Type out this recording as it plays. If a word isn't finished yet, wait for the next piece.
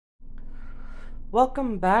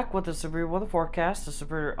Welcome back with the severe weather forecast. This is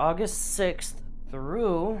for August 6th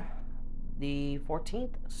through the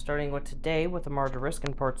 14th, starting with today with the margin of risk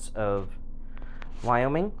in parts of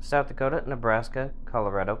Wyoming, South Dakota, Nebraska,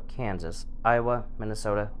 Colorado, Kansas, Iowa,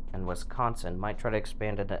 Minnesota, and Wisconsin. Might try to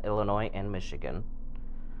expand into Illinois and Michigan.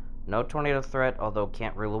 No tornado threat, although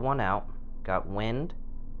can't rule one out. Got wind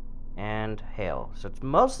and hail. So it's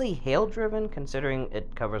mostly hail driven, considering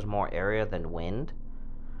it covers more area than wind.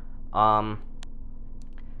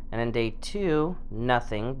 And in day 2,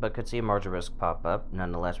 nothing, but could see a margin of risk pop up.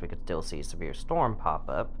 Nonetheless, we could still see a severe storm pop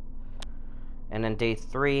up. And in day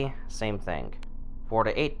 3, same thing. 4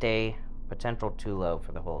 to 8 day, potential too low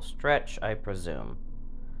for the whole stretch, I presume.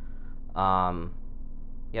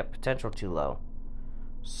 Yep, potential too low.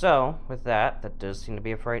 So, with that does seem to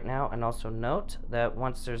be it for right now. And also note that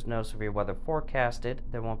once there's no severe weather forecasted,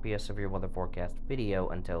 there won't be a severe weather forecast video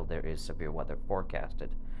until there is severe weather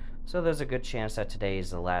forecasted. So there's a good chance that today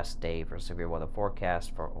is the last day for severe weather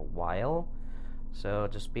forecast for a while. So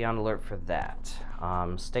just be on alert for that.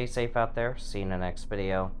 Stay safe out there. See you in the next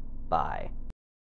video. Bye.